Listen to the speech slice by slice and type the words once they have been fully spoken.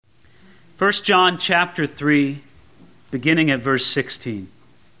1 John chapter 3, beginning at verse 16.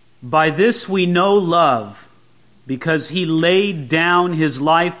 By this we know love, because he laid down his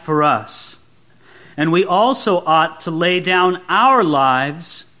life for us. And we also ought to lay down our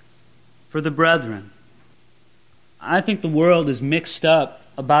lives for the brethren. I think the world is mixed up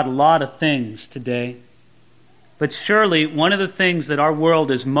about a lot of things today. But surely one of the things that our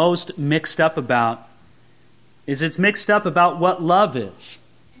world is most mixed up about is it's mixed up about what love is.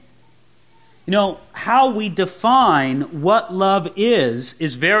 You know, how we define what love is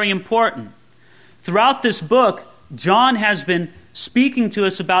very important. Throughout this book, John has been speaking to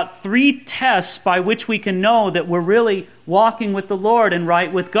us about 3 tests by which we can know that we're really walking with the Lord and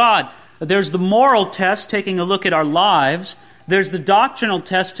right with God. There's the moral test, taking a look at our lives. There's the doctrinal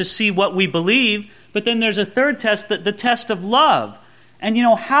test to see what we believe. But then there's a third test, the test of love. And you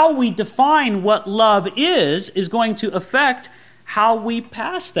know, how we define what love is going to affect how we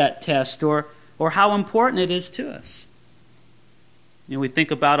pass that test or how important it is to us. You know, we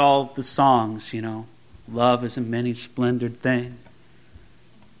think about all the songs, you know. Love is a many splendored thing.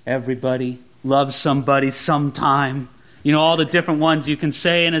 Everybody loves somebody sometime. You know, all the different ones you can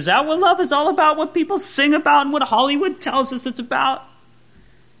say. And is that what love is all about? What people sing about and what Hollywood tells us it's about?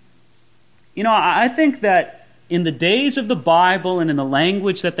 You know, I think that in the days of the Bible and in the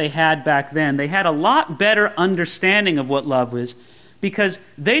language that they had back then, they had a lot better understanding of what love was because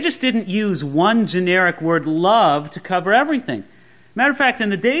they just didn't use one generic word, love, to cover everything. Matter of fact,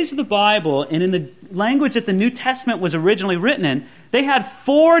 in the days of the Bible and in the language that the New Testament was originally written in, they had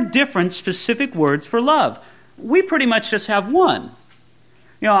 4 different specific words for love. We pretty much just have one.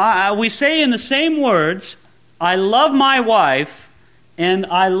 You know, we say in the same words, I love my wife, and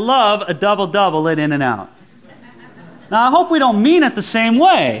I love a double-double at In-N-Out. Now, I hope we don't mean it the same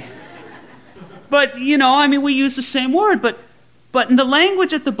way. But, you know, I mean, we use the same word. But in the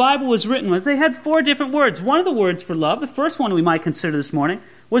language that the Bible was written with, they had 4 different words. One of the words for love, the first one we might consider this morning,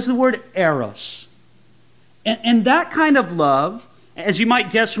 was the word eros. And that kind of love, as you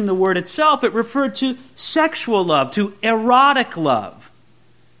might guess from the word itself, it referred to sexual love, to erotic love.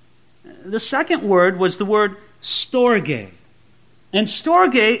 The second word was the word storge. And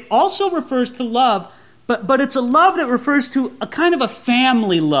storge also refers to love, but it's a love that refers to a kind of a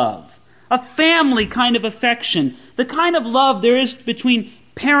family love, a family kind of affection, the kind of love there is between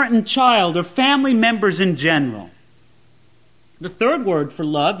parent and child or family members in general. The third word for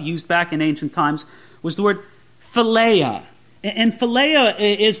love, used back in ancient times, was the word philia. And philia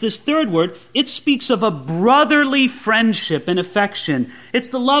is this third word. It speaks of a brotherly friendship and affection. It's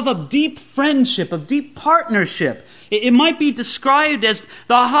the love of deep friendship, of deep partnership. It might be described as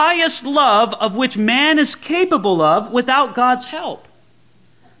the highest love of which man is capable of without God's help.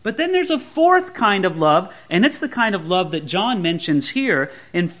 But then there's a fourth kind of love, and it's the kind of love that John mentions here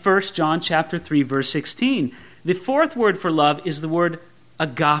in 1 John chapter 3, verse 16. The fourth word for love is the word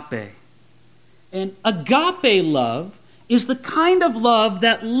agape. And agape love is the kind of love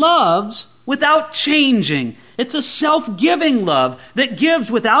that loves without changing. It's a self-giving love that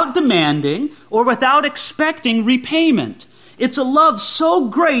gives without demanding or without expecting repayment. It's a love so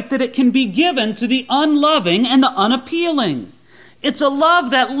great that it can be given to the unloving and the unappealing. It's a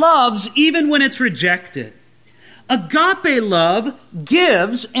love that loves even when it's rejected. Agape love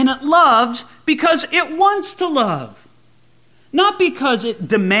gives and it loves because it wants to love. Not because it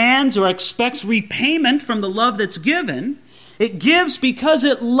demands or expects repayment from the love that's given. It gives because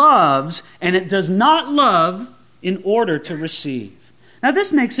it loves, and it does not love in order to receive. Now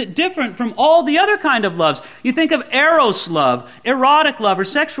this makes it different from all the other kind of loves. You think of eros love, erotic love, or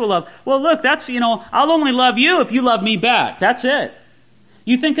sexual love. Well, look, that's, I'll only love you if you love me back. That's it.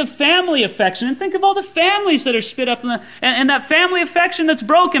 You think of family affection, and think of all the families that are split up, and that family affection that's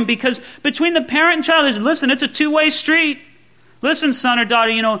broken because between the parent and child, listen, it's a two-way street. Listen, son or daughter,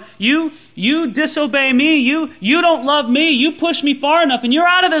 you disobey me, you don't love me, you push me far enough, and you're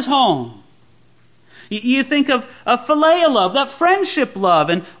out of this home. You think of philia love, that friendship love,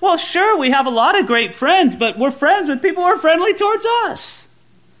 and, well, sure, we have a lot of great friends, but we're friends with people who are friendly towards us.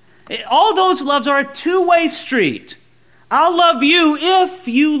 All those loves are a two-way street. I'll love you if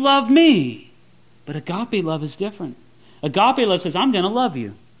you love me. But agape love is different. Agape love says, I'm going to love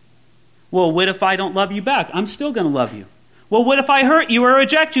you. Well, what if I don't love you back? I'm still going to love you. Well, what if I hurt you or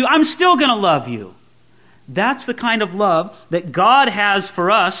reject you? I'm still going to love you. That's the kind of love that God has for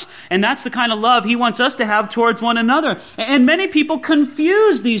us, and that's the kind of love He wants us to have towards one another. And many people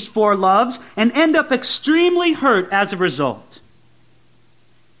confuse these 4 loves and end up extremely hurt as a result.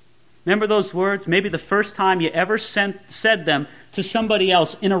 Remember those words? Maybe the first time you ever said them to somebody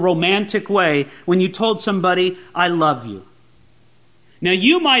else in a romantic way when you told somebody, I love you. Now,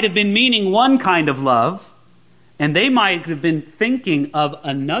 you might have been meaning one kind of love, and they might have been thinking of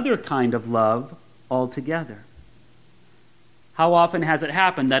another kind of love altogether. How often has it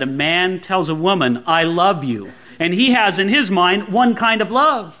happened that a man tells a woman, "I love you," and he has in his mind one kind of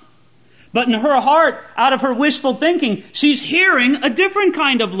love. But in her heart, out of her wishful thinking, she's hearing a different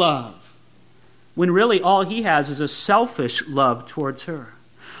kind of love. When really all he has is a selfish love towards her.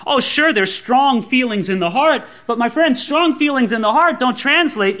 Oh, sure, there's strong feelings in the heart, but my friends, strong feelings in the heart don't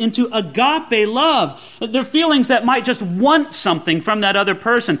translate into agape love. They're feelings that might just want something from that other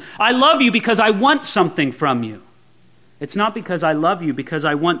person. I love you because I want something from you. It's not because I love you, because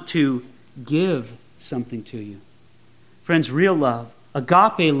I want to give something to you. Friends, real love,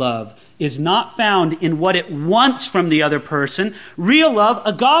 agape love, is not found in what it wants from the other person. Real love,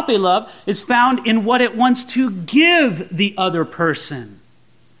 agape love, is found in what it wants to give the other person.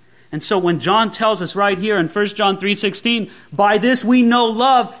 And so when John tells us right here in 1 John 3:16, by this we know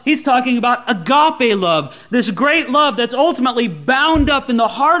love, he's talking about agape love, this great love that's ultimately bound up in the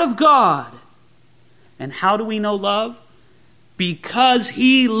heart of God. And how do we know love? Because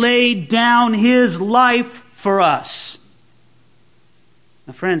he laid down his life for us.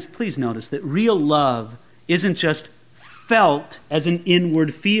 Now, friends, please notice that real love isn't just felt as an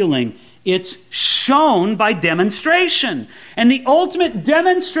inward feeling. It's shown by demonstration. And the ultimate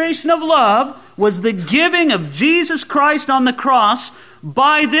demonstration of love was the giving of Jesus Christ on the cross.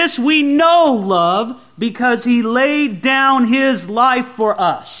 By this we know love, because he laid down his life for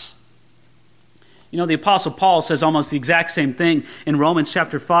us. You know, the Apostle Paul says almost the exact same thing in Romans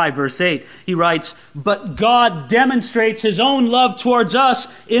chapter 5, verse 8. He writes, "But God demonstrates his own love towards us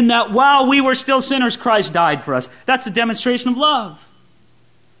in that while we were still sinners, Christ died for us." That's the demonstration of love.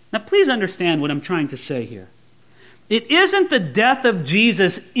 Now, please understand what I'm trying to say here. It isn't the death of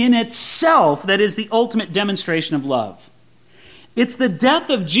Jesus in itself that is the ultimate demonstration of love. It's the death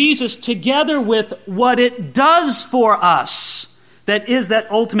of Jesus together with what it does for us that is that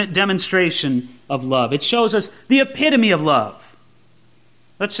ultimate demonstration of love. It shows us the epitome of love.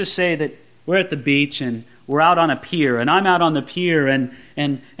 Let's just say that we're at the beach and we're out on a pier, and I'm out on the pier, and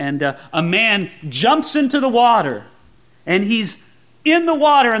a man jumps into the water, and he's in the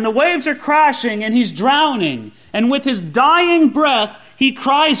water, and the waves are crashing, and he's drowning. And with his dying breath, he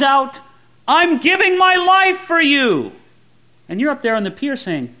cries out, "I'm giving my life for you." And you're up there on the pier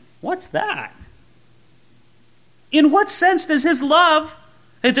saying, "What's that?" In what sense does his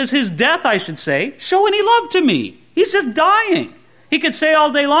death, I should say, show any love to me? He's just dying. He could say all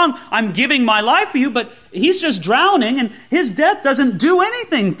day long, "I'm giving my life for you," but he's just drowning, and his death doesn't do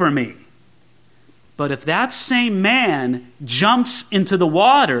anything for me. But if that same man jumps into the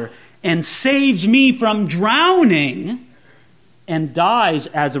water and saves me from drowning and dies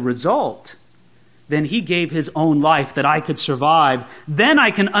as a result, then he gave his own life that I could survive. Then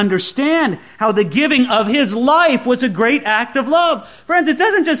I can understand how the giving of his life was a great act of love. Friends, it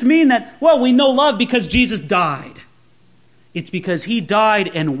doesn't just mean that, well, we know love because Jesus died. It's because he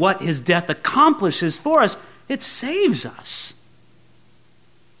died, and what his death accomplishes for us, it saves us.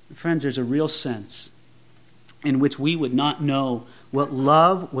 Friends, there's a real sense in which we would not know what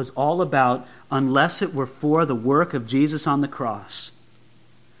love was all about unless it were for the work of Jesus on the cross.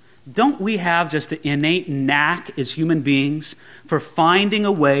 Don't we have just an innate knack as human beings for finding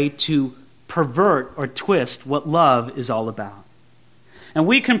a way to pervert or twist what love is all about? And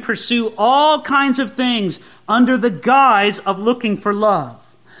we can pursue all kinds of things under the guise of looking for love.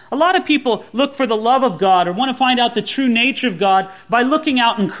 A lot of people look for the love of God or want to find out the true nature of God by looking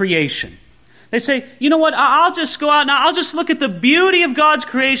out in creation. They say, "You know what, I'll just go out and I'll just look at the beauty of God's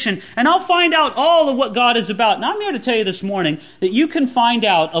creation and I'll find out all of what God is about." And I'm here to tell you this morning that you can find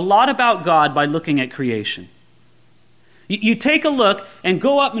out a lot about God by looking at creation. You take a look and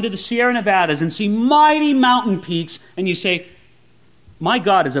go up into the Sierra Nevadas and see mighty mountain peaks, and you say, "My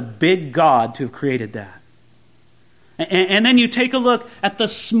God is a big God to have created that." And then you take a look at the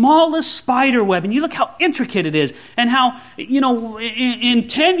smallest spider web, and you look how intricate it is, and how, in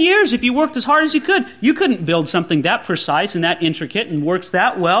 10 years, if you worked as hard as you couldn't build something that precise and that intricate and works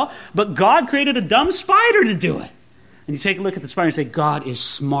that well, but God created a dumb spider to do it. And you take a look at the spider and say, God is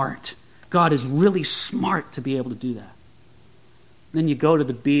smart. God is really smart to be able to do that. Then you go to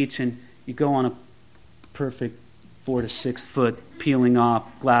the beach and you go on a perfect 4 to 6 foot peeling off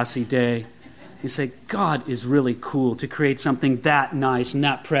glassy day. You say, God is really cool to create something that nice and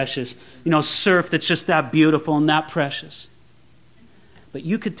that precious. Surf that's just that beautiful and that precious. But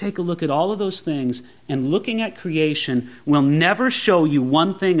you could take a look at all of those things, and looking at creation will never show you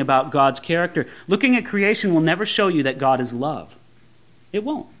one thing about God's character. Looking at creation will never show you that God is love. It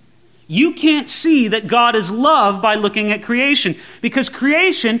won't. You can't see that God is love by looking at creation, because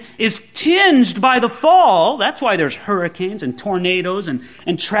creation is tinged by the fall. That's why there's hurricanes and tornadoes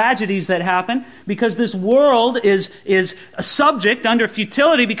and tragedies that happen, because this world is a subject under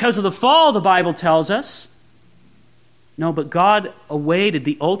futility because of the fall, the Bible tells us. No, but God awaited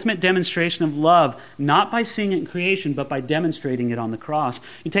the ultimate demonstration of love, not by seeing it in creation, but by demonstrating it on the cross.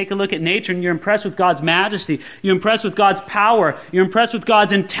 You take a look at nature and you're impressed with God's majesty. You're impressed with God's power. You're impressed with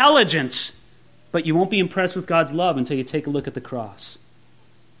God's intelligence. But you won't be impressed with God's love until you take a look at the cross.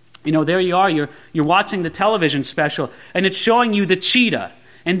 You know, there you are. You're watching the television special, and it's showing you the cheetah.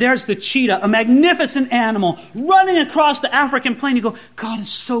 And there's the cheetah, a magnificent animal, running across the African plain. You go, God is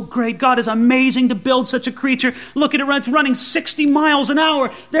so great. God is amazing to build such a creature. Look at it, it's running 60 miles an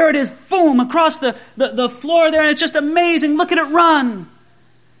hour. There it is, boom, across the floor there, and it's just amazing. Look at it run.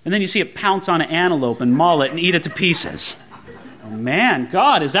 And then you see it pounce on an antelope and maul it and eat it to pieces. Oh man,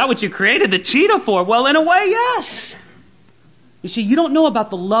 God, is that what you created the cheetah for? Well, in a way, yes. You see, you don't know about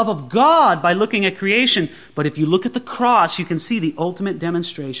the love of God by looking at creation, but if you look at the cross, you can see the ultimate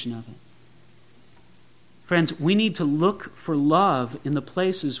demonstration of it. Friends, we need to look for love in the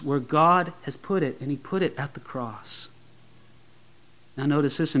places where God has put it, and He put it at the cross. Now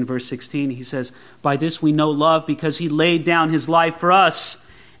notice this in verse 16. He says, by this we know love because He laid down His life for us,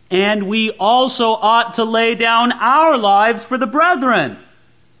 and we also ought to lay down our lives for the brethren.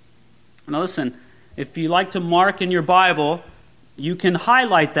 Now listen, if you like to mark in your Bible, you can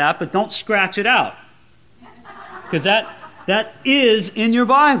highlight that, but don't scratch it out. Because that is in your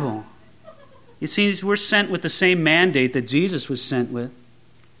Bible. You see, we're sent with the same mandate that Jesus was sent with.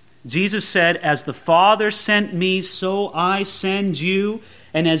 Jesus said, as the Father sent me, so I send you.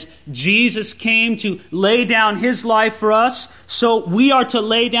 And as Jesus came to lay down His life for us, so we are to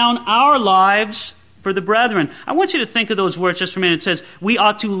lay down our lives for the brethren. I want you to think of those words just for a minute. It says, we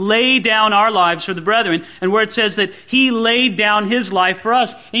ought to lay down our lives for the brethren. And where it says that He laid down His life for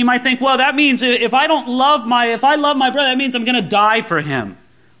us. And you might think, well, that means if I love my brother, that means I'm going to die for him.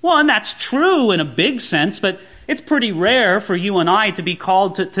 Well, and that's true in a big sense, but it's pretty rare for you and I to be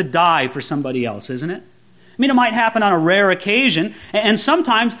called to die for somebody else, isn't it? I mean, it might happen on a rare occasion, and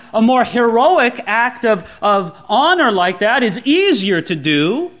sometimes a more heroic act of honor like that is easier to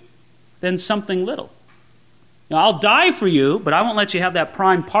do than something little. Now, I'll die for you, but I won't let you have that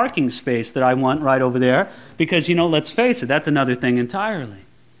prime parking space that I want right over there, because, let's face it, that's another thing entirely.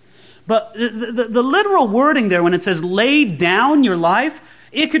 But the literal wording there, when it says lay down your life,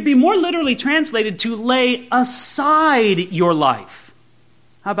 it could be more literally translated to lay aside your life.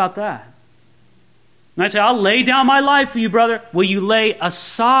 How about that? And I say, I'll lay down my life for you, brother. Will you lay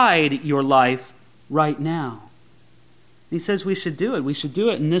aside your life right now? He says we should do it. We should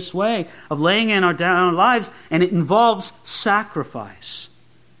do it in this way of laying down our lives, and it involves sacrifice.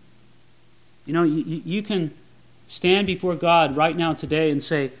 You can stand before God right now today and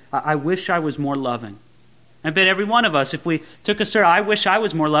say, I wish I was more loving. I bet every one of us, if we took a survey, I wish I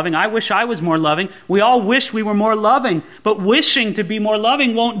was more loving. I wish I was more loving. We all wish we were more loving. But wishing to be more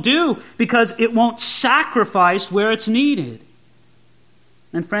loving won't do, because it won't sacrifice where it's needed.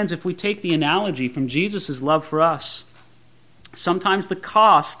 And friends, if we take the analogy from Jesus' love for us, sometimes the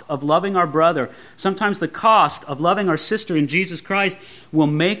cost of loving our brother, sometimes the cost of loving our sister in Jesus Christ will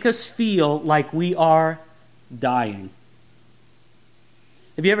make us feel like we are dying.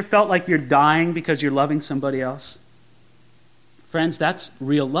 Have you ever felt like you're dying because you're loving somebody else? Friends, that's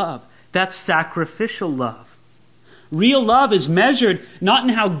real love. That's sacrificial love. Real love is measured not in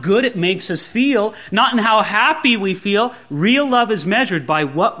how good it makes us feel, not in how happy we feel. Real love is measured by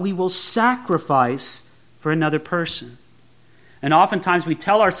what we will sacrifice for another person. And oftentimes we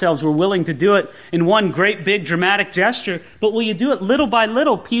tell ourselves we're willing to do it in one great big dramatic gesture, but will you do it little by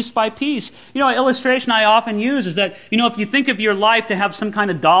little, piece by piece? An illustration I often use is that, if you think of your life to have some kind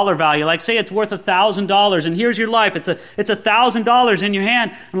of dollar value, like say it's worth $1,000, and here's your life, it's $1,000 in your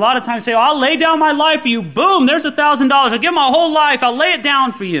hand. And a lot of times say, I'll lay down my life for you. Boom, there's $1,000. I'll give my whole life. I'll lay it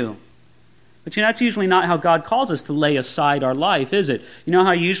down for you. But that's usually not how God calls us to lay aside our life, is it? You know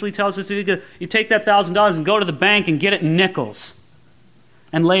how He usually tells us to you take that $1,000 and go to the bank and get it in nickels.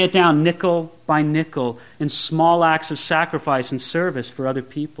 And lay it down nickel by nickel in small acts of sacrifice and service for other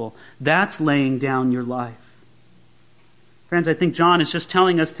people. That's laying down your life. Friends, I think John is just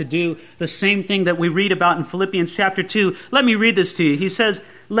telling us to do the same thing that we read about in Philippians chapter 2. Let me read this to you. He says,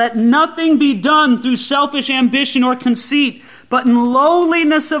 let nothing be done through selfish ambition or conceit, but in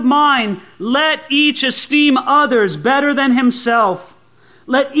lowliness of mind, let each esteem others better than himself.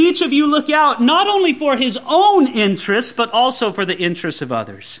 Let each of you look out not only for his own interests, but also for the interests of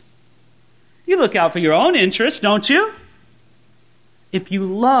others. You look out for your own interests, don't you? if you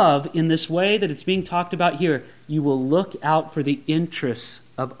love in this way that it's being talked about here, you will look out for the interests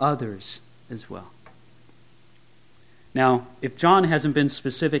of others as well. Now, if John hasn't been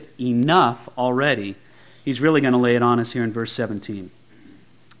specific enough already, he's really going to lay it on us here in verse 17.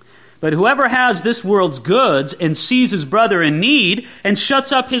 But whoever has this world's goods and sees his brother in need and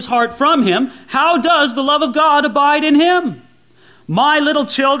shuts up his heart from him, how does the love of God abide in him? My little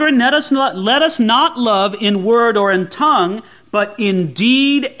children, let us not love in word or in tongue, but in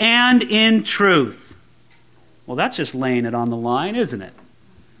deed and in truth. Well, that's just laying it on the line, isn't it?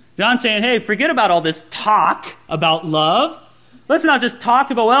 John's saying, hey, forget about all this talk about love. Let's not just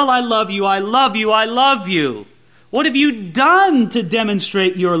talk about, well, I love you, I love you, I love you. What have you done to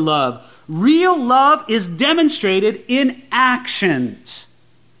demonstrate your love? Real love is demonstrated in actions.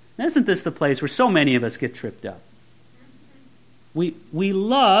 Now, isn't this the place where so many of us get tripped up? We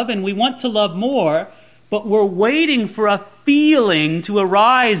love and we want to love more, but we're waiting for a feeling to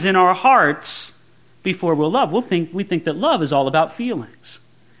arise in our hearts before we'll love. We think that love is all about feelings.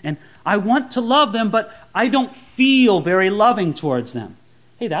 And I want to love them, but I don't feel very loving towards them.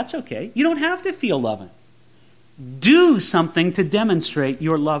 Hey, that's okay. You don't have to feel loving. Do something to demonstrate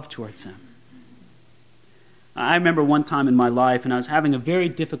your love towards them. I remember one time in my life, and I was having a very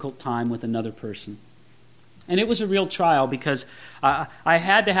difficult time with another person. And it was a real trial because I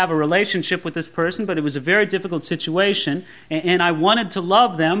had to have a relationship with this person, but it was a very difficult situation. And I wanted to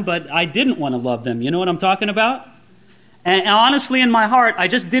love them, but I didn't want to love them. You know what I'm talking about? And honestly, in my heart, I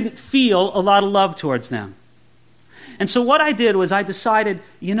just didn't feel a lot of love towards them. And so what I did was I decided,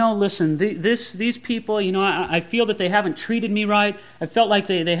 listen, these people, I feel that they haven't treated me right. I felt like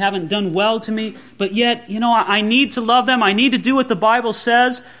they haven't done well to me. But yet, I need to love them. I need to do what the Bible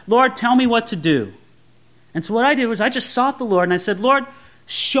says. Lord, tell me what to do. And so what I did was I just sought the Lord and I said, Lord,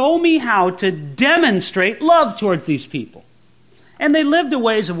 show me how to demonstrate love towards these people. And they lived a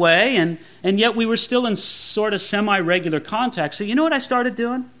ways away, and yet we were still in sort of semi-regular contact. So you know what I started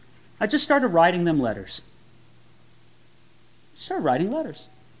doing? I just started writing them letters. Started writing letters.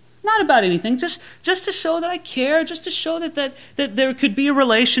 Not about anything, just to show that I care, just to show that there could be a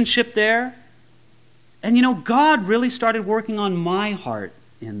relationship there. And God really started working on my heart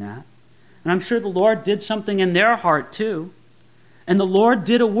in that. And I'm sure the Lord did something in their heart too. And the Lord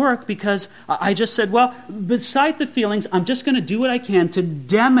did a work because I just said, well, beside the feelings, I'm just going to do what I can to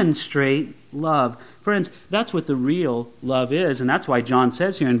demonstrate love. Friends, that's what the real love is. And that's why John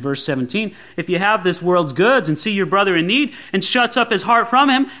says here in verse 17, if you have this world's goods and see your brother in need and shuts up his heart from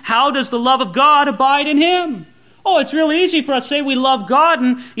him, how does the love of God abide in him? Oh, it's real easy for us to say we love God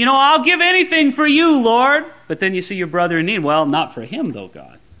and, I'll give anything for you, Lord. But then you see your brother in need. Well, not for him, though,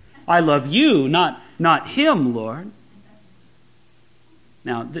 God. I love you, not him, Lord.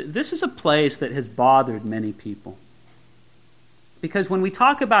 Now, this is a place that has bothered many people. Because when we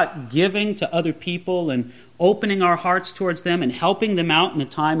talk about giving to other people and opening our hearts towards them and helping them out in a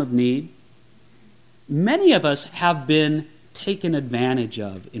time of need, many of us have been taken advantage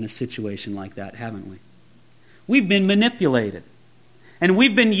of in a situation like that, haven't we? We've been manipulated. And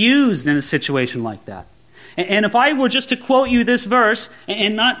we've been used in a situation like that. And if I were just to quote you this verse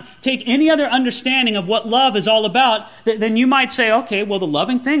and not take any other understanding of what love is all about, then you might say, okay, well, the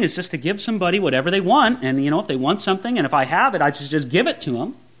loving thing is just to give somebody whatever they want. And, if they want something, and if I have it, I should just give it to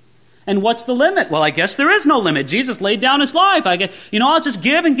them. And what's the limit? Well, I guess there is no limit. Jesus laid down his life. I guess, I'll just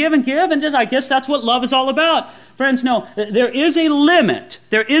give and give and give, and I guess that's what love is all about. Friends, no, there is a limit.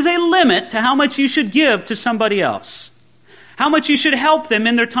 There is a limit to how much you should give to somebody else. How much you should help them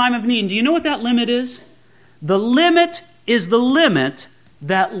in their time of need. And do you know what that limit is? The limit is the limit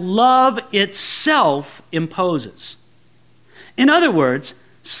that love itself imposes. In other words,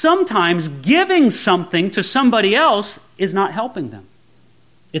 sometimes giving something to somebody else is not helping them.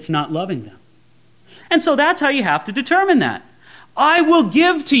 It's not loving them. And so that's how you have to determine that. I will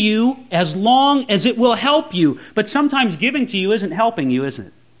give to you as long as it will help you. But sometimes giving to you isn't helping you, isn't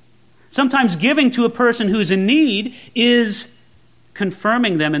it? Sometimes giving to a person who's in need is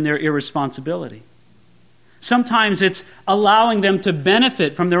confirming them in their irresponsibility. Sometimes it's allowing them to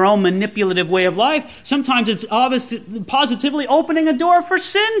benefit from their own manipulative way of life. Sometimes it's positively opening a door for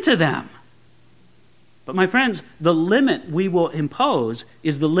sin to them. But my friends, the limit we will impose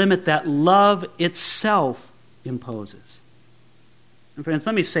is the limit that love itself imposes. And friends,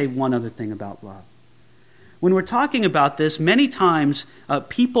 let me say one other thing about love. When we're talking about this, many times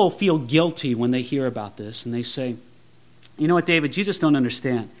people feel guilty when they hear about this. And they say, you know what, David, you just don't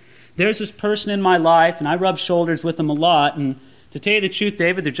understand. There's this person in my life, and I rub shoulders with them a lot, and to tell you the truth,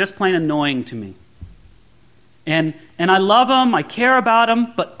 David, they're just plain annoying to me. And I love them, I care about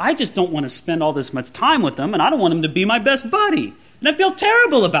them, but I just don't want to spend all this much time with them, and I don't want them to be my best buddy. And I feel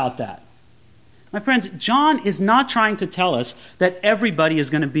terrible about that. My friends, John is not trying to tell us that everybody is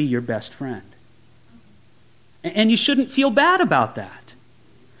going to be your best friend. And you shouldn't feel bad about that.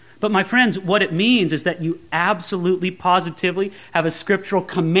 But my friends, what it means is that you absolutely, positively have a scriptural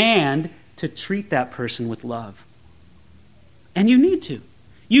command to treat that person with love. And you need to.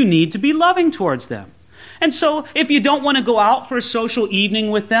 You need to be loving towards them. And so, if you don't want to go out for a social evening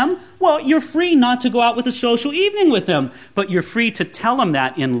with them, well, you're free not to go out with a social evening with them. But you're free to tell them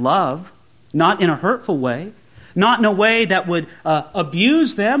that in love, not in a hurtful way, not in a way that would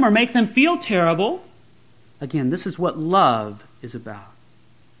abuse them or make them feel terrible. Again, this is what love is about.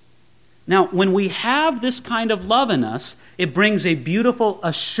 Now, when we have this kind of love in us, it brings a beautiful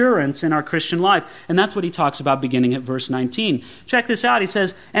assurance in our Christian life. And that's what he talks about beginning at verse 19. Check this out. He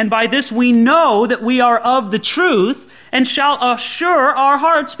says, "And by this we know that we are of the truth and shall assure our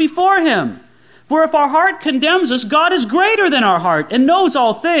hearts before him. For if our heart condemns us, God is greater than our heart and knows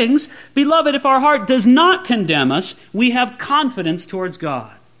all things. Beloved, if our heart does not condemn us, we have confidence towards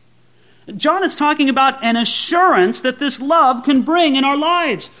God." John is talking about an assurance that this love can bring in our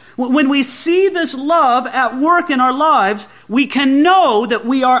lives. When we see this love at work in our lives, we can know that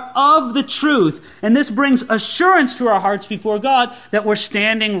we are of the truth. And this brings assurance to our hearts before God that we're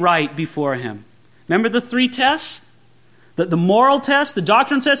standing right before him. Remember the three tests? The moral test, the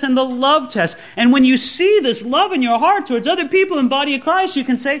doctrine test, and the love test. And when you see this love in your heart towards other people in the body of Christ, you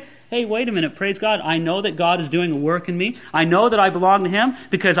can say, hey, wait a minute, praise God. I know that God is doing a work in me. I know that I belong to him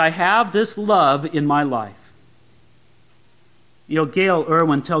because I have this love in my life. You know, Gail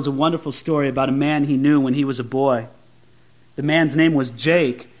Irwin tells a wonderful story about a man he knew when he was a boy. The man's name was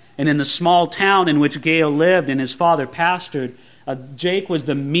Jake, and in the small town in which Gail lived and his father pastored, Jake was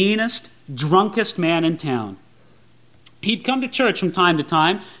the meanest, drunkest man in town. He'd come to church from time to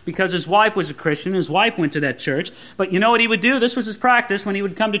time because his wife was a Christian. His wife went to that church. But you know what he would do? This was his practice when he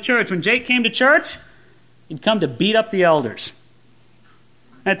would come to church. When Jake came to church, he'd come to beat up the elders.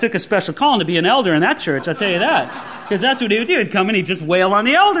 That took a special calling to be an elder in that church, I'll tell you that. Because that's what he would do. He'd come and he'd just wail on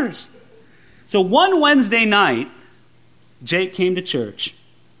the elders. So one Wednesday night, Jake came to church.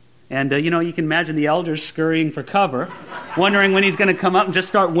 And, you can imagine the elders scurrying for cover, wondering when he's going to come up and just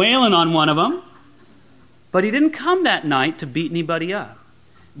start wailing on one of them. But he didn't come that night to beat anybody up.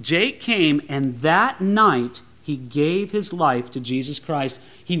 Jake came, and that night he gave his life to Jesus Christ.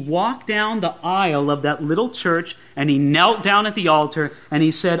 He walked down the aisle of that little church, and he knelt down at the altar, and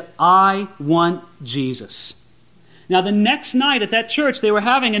he said, I want Jesus. Now, the next night at that church, they were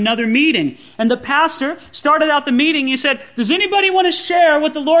having another meeting, and the pastor started out the meeting. He said, does anybody want to share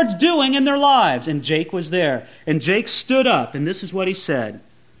what the Lord's doing in their lives? And Jake was there. And Jake stood up, and this is what he said.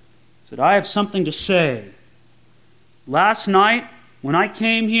 He said, I have something to say. Last night, when I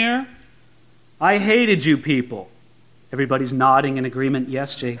came here, I hated you people. Everybody's nodding in agreement.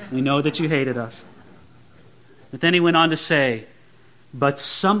 Yes, Jake, we know that you hated us. But then he went on to say, but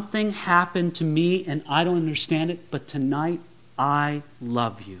something happened to me, and I don't understand it, but tonight I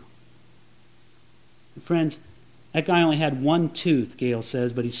love you. And friends, that guy only had one tooth, Gail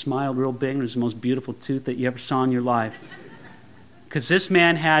says, but he smiled real big, and it was the most beautiful tooth that you ever saw in your life. Because this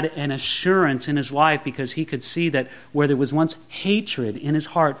man had an assurance in his life because he could see that where there was once hatred in his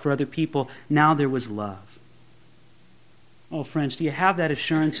heart for other people, now there was love. Oh, friends, do you have that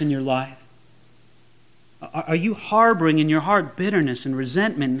assurance in your life? Are you harboring in your heart bitterness and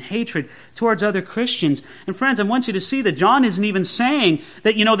resentment and hatred towards other Christians? And friends, I want you to see that John isn't even saying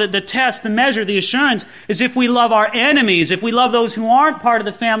that, that the test, the measure, the assurance is if we love our enemies, if we love those who aren't part of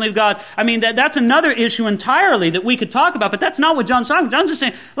the family of God. I mean, that's another issue entirely that we could talk about, but that's not what John's saying. John's just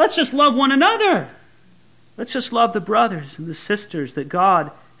saying, let's just love one another. Let's just love the brothers and the sisters that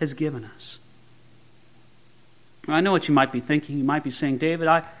God has given us. I know what you might be thinking. You might be saying, David,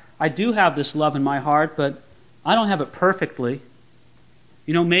 I do have this love in my heart, but I don't have it perfectly.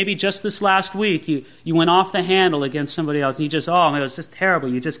 Maybe just this last week you went off the handle against somebody else, and it was just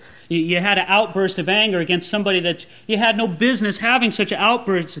terrible. You had an outburst of anger against somebody that you had no business having such an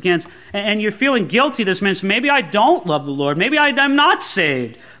outburst against, and you're feeling guilty this minute. So maybe I don't love the Lord. Maybe I'm not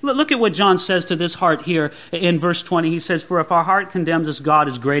saved. Look at what John says to this heart here in verse 20. He says, for if our heart condemns us, God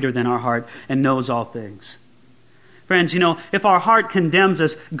is greater than our heart and knows all things. Friends, if our heart condemns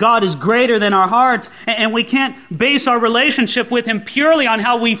us, God is greater than our hearts, and we can't base our relationship with Him purely on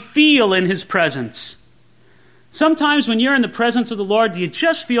how we feel in His presence. Sometimes when you're in the presence of the Lord, do you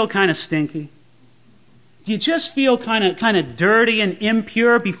just feel kind of stinky? Do you just feel kind of dirty and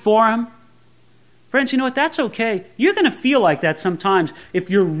impure before Him? Friends, you know what? That's okay. You're going to feel like that sometimes if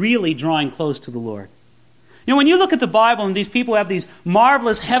you're really drawing close to the Lord. You know, when you look at the Bible and these people have these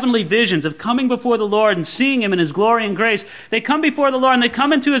marvelous heavenly visions of coming before the Lord and seeing Him in His glory and grace, they come before the Lord and they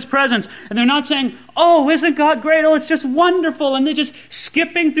come into His presence and they're not saying, oh, isn't God great? Oh, it's just wonderful. And they're just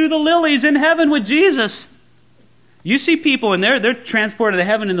skipping through the lilies in heaven with Jesus. You see people and they're transported to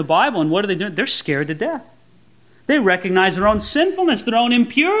heaven in the Bible, and what are they doing? They're scared to death. They recognize their own sinfulness, their own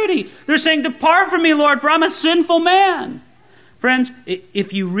impurity. They're saying, depart from me, Lord, for I'm a sinful man. Friends,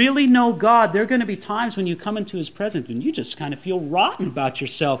 if you really know God, there are going to be times when you come into His presence and you just kind of feel rotten about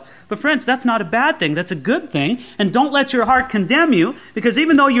yourself. But friends, that's not a bad thing. That's a good thing. And don't let your heart condemn you, because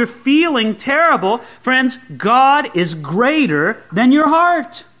even though you're feeling terrible, friends, God is greater than your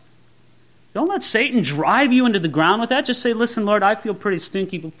heart. Don't let Satan drive you into the ground with that. Just say, listen, Lord, I feel pretty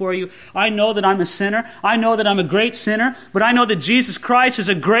stinky before you. I know that I'm a sinner. I know that I'm a great sinner. But I know that Jesus Christ is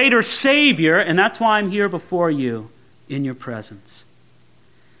a greater Savior, and that's why I'm here before you in your presence.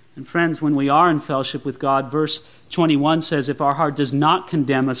 And friends, when we are in fellowship with God, verse 21 says, if our heart does not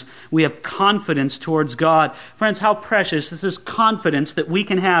condemn us, we have confidence towards God. Friends, how precious is this confidence that we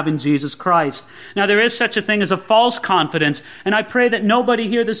can have in Jesus Christ. Now, there is such a thing as a false confidence, and I pray that nobody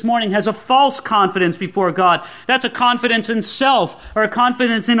here this morning has a false confidence before God. That's a confidence in self or a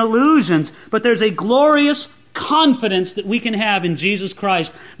confidence in illusions, but there's a glorious confidence that we can have in Jesus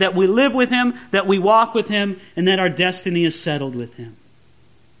Christ, that we live with Him, that we walk with Him, and that our destiny is settled with Him.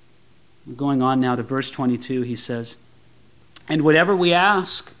 Going on now to verse 22, he says, and whatever we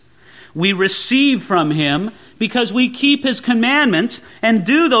ask, we receive from Him because we keep His commandments and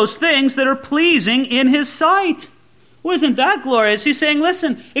do those things that are pleasing in His sight. Well, isn't that glorious? He's saying,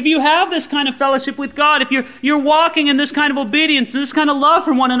 listen, if you have this kind of fellowship with God, if you're walking in this kind of obedience, this kind of love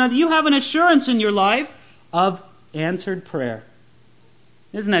for one another, you have an assurance in your life of answered prayer.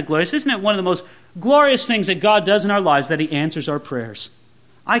 Isn't that glorious? Isn't it one of the most glorious things that God does in our lives, that He answers our prayers?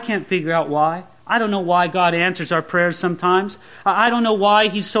 I can't figure out why. I don't know why God answers our prayers sometimes. I don't know why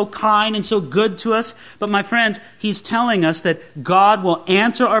He's so kind and so good to us. But my friends, He's telling us that God will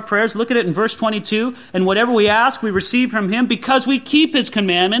answer our prayers. Look at it in verse 22. And whatever we ask, we receive from Him because we keep His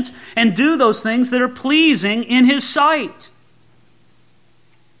commandments and do those things that are pleasing in His sight.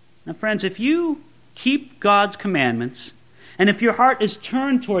 Now friends, if you keep God's commandments, and if your heart is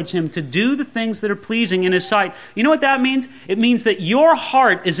turned towards Him to do the things that are pleasing in His sight, you know what that means? It means that your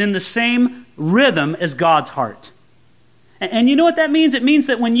heart is in the same rhythm as God's heart. And you know what that means? It means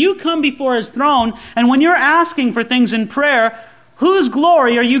that when you come before His throne, and when you're asking for things in prayer, whose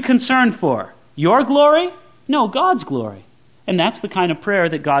glory are you concerned for? Your glory? No, God's glory. And that's the kind of prayer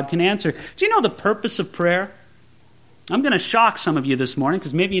that God can answer. Do you know the purpose of prayer? I'm going to shock some of you this morning,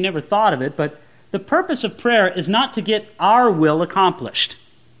 because maybe you never thought of it, but the purpose of prayer is not to get our will accomplished.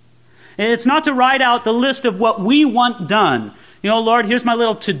 It's not to write out the list of what we want done. You know, Lord, here's my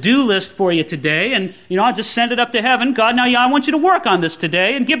little to-do list for you today, and, I'll just send it up to heaven. God, now I want you to work on this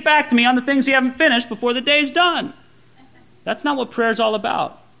today and get back to me on the things you haven't finished before the day's done. That's not what prayer is all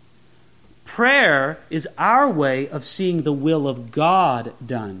about. Prayer is our way of seeing the will of God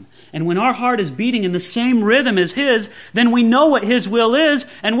done. And when our heart is beating in the same rhythm as His, then we know what His will is,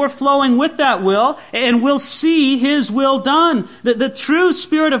 and we're flowing with that will, and we'll see His will done. The true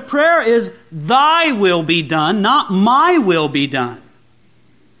spirit of prayer is, Thy will be done, not my will be done.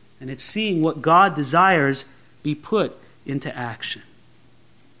 And it's seeing what God desires be put into action.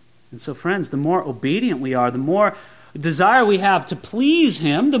 And so, friends, the more obedient we are, the more desire we have to please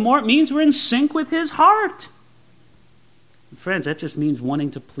Him, the more it means we're in sync with His heart. Friends, that just means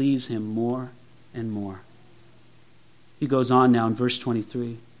wanting to please Him more and more. He goes on now in verse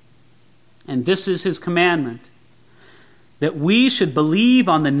 23. And this is His commandment, that we should believe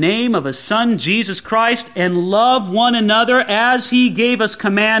on the name of His Son, Jesus Christ, and love one another as He gave us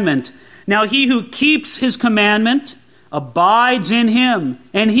commandment. Now he who keeps His commandment abides in Him,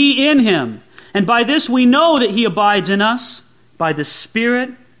 and He in him. And by this we know that He abides in us, by the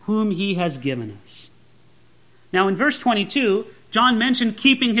Spirit whom He has given us. Now in verse 22, John mentioned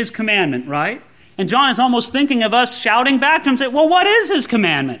keeping His commandment, right? And John is almost thinking of us shouting back to him, saying, well, what is His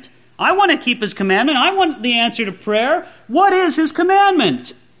commandment? I want to keep His commandment. I want the answer to prayer. What is His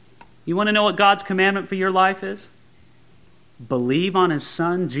commandment? You want to know what God's commandment for your life is? Believe on His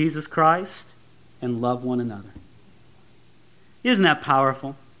Son, Jesus Christ, and love one another. Isn't that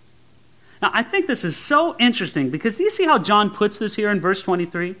powerful? Now, I think this is so interesting, because do you see how John puts this here in verse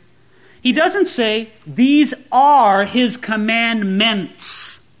 23? He doesn't say, these are His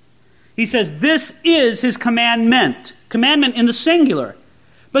commandments. He says, this is His commandment. Commandment in the singular.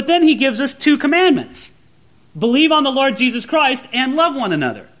 But then He gives us two commandments. Believe on the Lord Jesus Christ and love one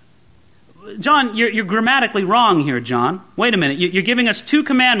another. John, you're grammatically wrong here, John. Wait a minute. You're giving us 2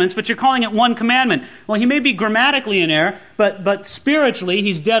 commandments, but you're calling it 1 commandment. Well, he may be grammatically in error, but spiritually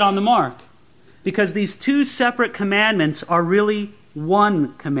he's dead on the mark. Because these 2 separate commandments are really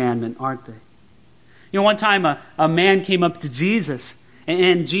 1 commandment, aren't they? You know, one time a man came up to Jesus,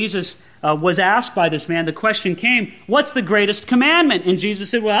 and Jesus was asked by this man, the question came, what's the greatest commandment? And Jesus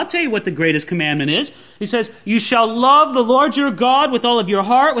said, well, I'll tell you what the greatest commandment is. He says, you shall love the Lord your God with all of your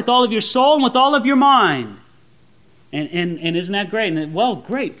heart, with all of your soul, and with all of your mind. And isn't that great? And well,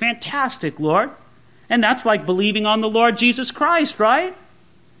 great, fantastic, Lord. And that's like believing on the Lord Jesus Christ, right?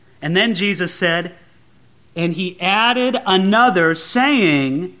 And then Jesus said, and he added another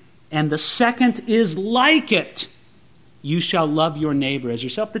saying, and the second is like it. You shall love your neighbor as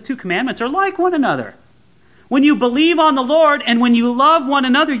yourself. The 2 commandments are like one another. When you believe on the Lord and when you love one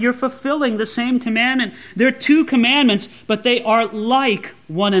another, you're fulfilling the same commandment. They're 2 commandments, but they are like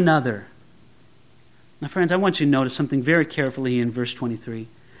one another. Now, friends, I want you to notice something very carefully in verse 23.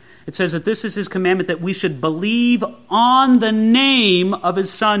 It says that this is his commandment, that we should believe on the name of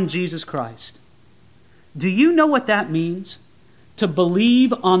his Son, Jesus Christ. Do you know what that means? To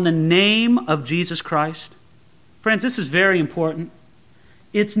believe on the name of Jesus Christ? Friends, this is very important.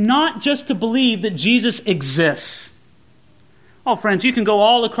 It's not just to believe that Jesus exists. Oh, friends, you can go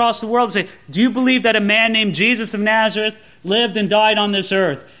all across the world and say, do you believe that a man named Jesus of Nazareth lived and died on this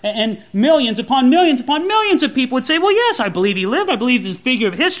earth? And millions upon millions upon millions of people would say, well, yes, I believe he lived. I believe he's a figure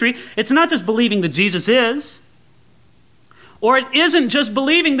of history. It's not just believing that Jesus is. Or it isn't just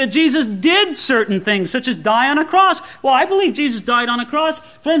believing that Jesus did certain things, such as die on a cross. Well, I believe Jesus died on a cross.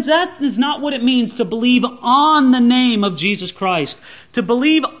 Friends, that is not what it means to believe on the name of Jesus Christ. To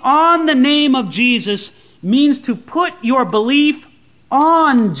believe on the name of Jesus means to put your belief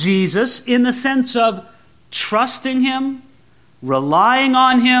on Jesus in the sense of trusting him, relying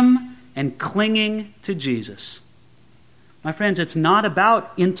on him, and clinging to Jesus. My friends, it's not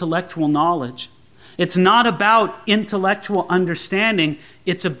about intellectual knowledge. It's not about intellectual understanding.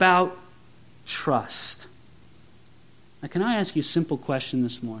 It's about trust. Now, can I ask you a simple question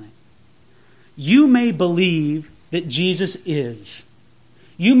this morning? You may believe that Jesus is.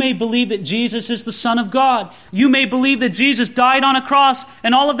 You may believe that Jesus is the Son of God. You may believe that Jesus died on a cross,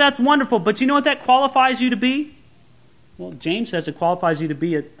 and all of that's wonderful. But you know what that qualifies you to be? Well, James says it qualifies you to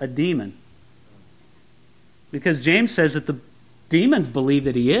be a demon. Because James says that the demons believe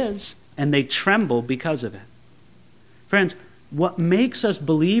that he is, and they tremble because of it. Friends, what makes us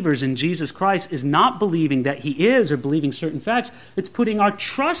believers in Jesus Christ is not believing that he is or believing certain facts. It's putting our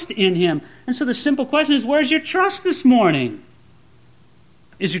trust in him. And so the simple question is, where's your trust this morning?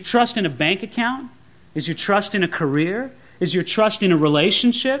 Is your trust in a bank account? Is your trust in a career? Is your trust in a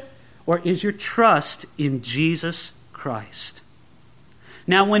relationship? Or is your trust in Jesus Christ?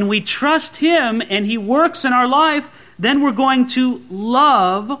 Now, when we trust him and he works in our life, then we're going to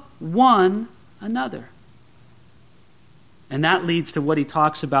love one another. And that leads to what he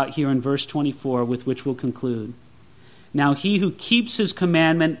talks about here in verse 24, with which we'll conclude. Now, he who keeps his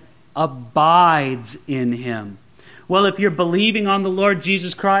commandment abides in him. Well, if you're believing on the Lord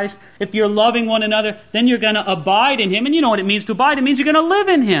Jesus Christ, if you're loving one another, then you're going to abide in him. And you know what it means to abide. It means you're going to live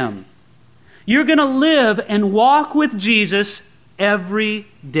in him. You're going to live and walk with Jesus every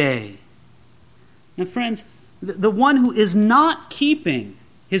day. Now, friends, the one who is not keeping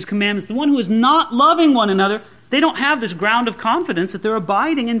his commandments, the one who is not loving one another, they don't have this ground of confidence that they're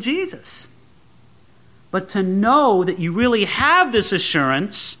abiding in Jesus. But to know that you really have this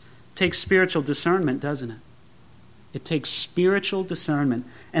assurance takes spiritual discernment, doesn't it? It takes spiritual discernment.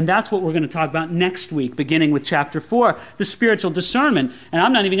 And that's what we're going to talk about next week, beginning with chapter 4, the spiritual discernment. And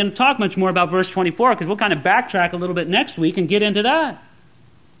I'm not even going to talk much more about verse 24, because we'll kind of backtrack a little bit next week and get into that.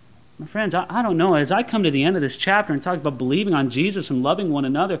 My friends, I don't know. As I come to the end of this chapter and talk about believing on Jesus and loving one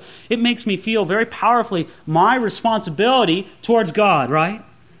another, it makes me feel very powerfully my responsibility towards God, right?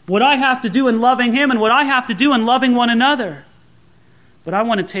 What I have to do in loving him and what I have to do in loving one another. But I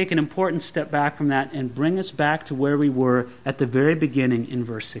want to take an important step back from that and bring us back to where we were at the very beginning in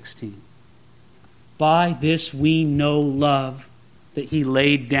verse 16. By this we know love, that he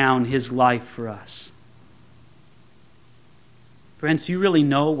laid down his life for us. Friends, do you really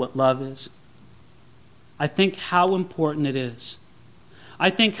know what love is? I think how important it is. I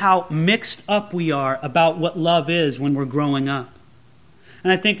think how mixed up we are about what love is when we're growing up.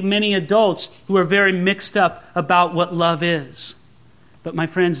 And I think many adults who are very mixed up about what love is. But my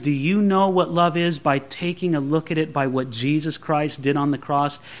friends, do you know what love is by taking a look at it by what Jesus Christ did on the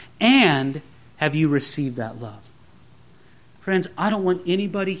cross? And have you received that love? Friends, I don't want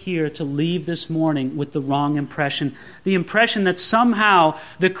anybody here to leave this morning with the wrong impression. The impression that somehow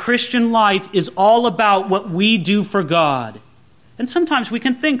the Christian life is all about what we do for God. And sometimes we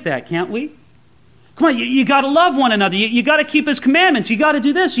can think that, can't we? Come on, you got to love one another. You got to keep His commandments. You got to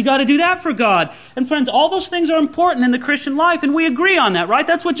do this. You got to do that for God. And friends, all those things are important in the Christian life, and we agree on that, right?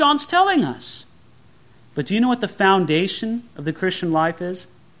 That's what John's telling us. But do you know what the foundation of the Christian life is?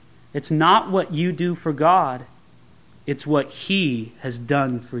 It's not what you do for God. It's what He has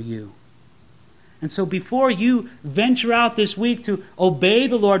done for you. And so before you venture out this week to obey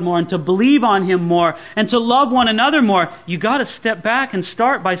the Lord more and to believe on Him more and to love one another more, you got to step back and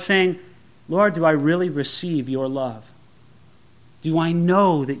start by saying, Lord, do I really receive your love? Do I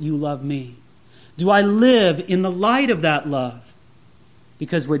know that you love me? Do I live in the light of that love?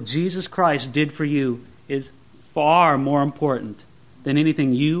 Because what Jesus Christ did for you is far more important than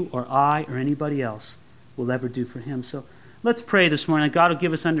anything you or I or anybody else will ever do for Him. So let's pray this morning that God will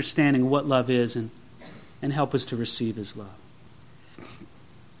give us understanding of what love is and help us to receive His love.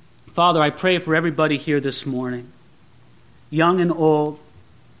 Father, I pray for everybody here this morning, young and old,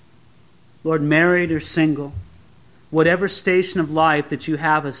 Lord, married or single, whatever station of life that you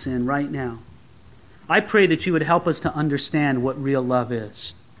have us in right now. I pray that you would help us to understand what real love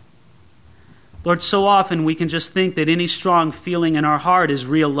is. Lord, so often we can just think that any strong feeling in our heart is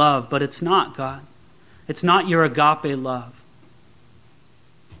real love, but it's not, God. It's not your agape love.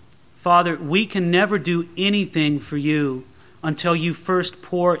 Father, we can never do anything for you until you first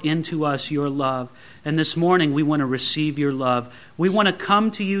pour into us your love. And this morning we want to receive your love. We want to come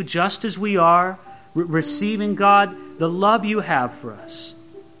to you just as we are, receiving, God, the love you have for us.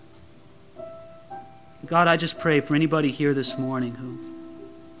 God, I just pray for anybody here this morning who,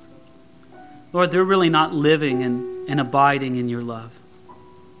 Lord, they're really not living and abiding in your love.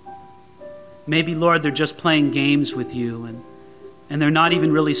 Maybe, Lord, they're just playing games with you and they're not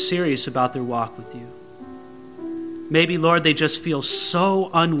even really serious about their walk with you. Maybe, Lord, they just feel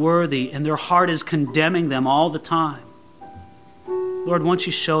so unworthy and their heart is condemning them all the time. Lord, won't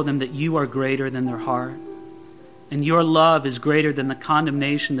you show them that you are greater than their heart and your love is greater than the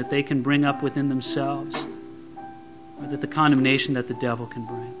condemnation that they can bring up within themselves or that the condemnation that the devil can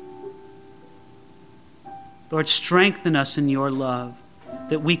bring. Lord, strengthen us in your love,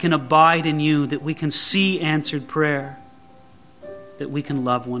 that we can abide in you, that we can see answered prayer, that we can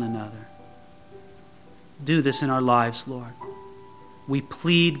love one another. Do this in our lives, Lord. We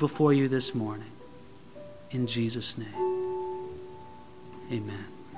plead before you this morning. In Jesus' name, amen.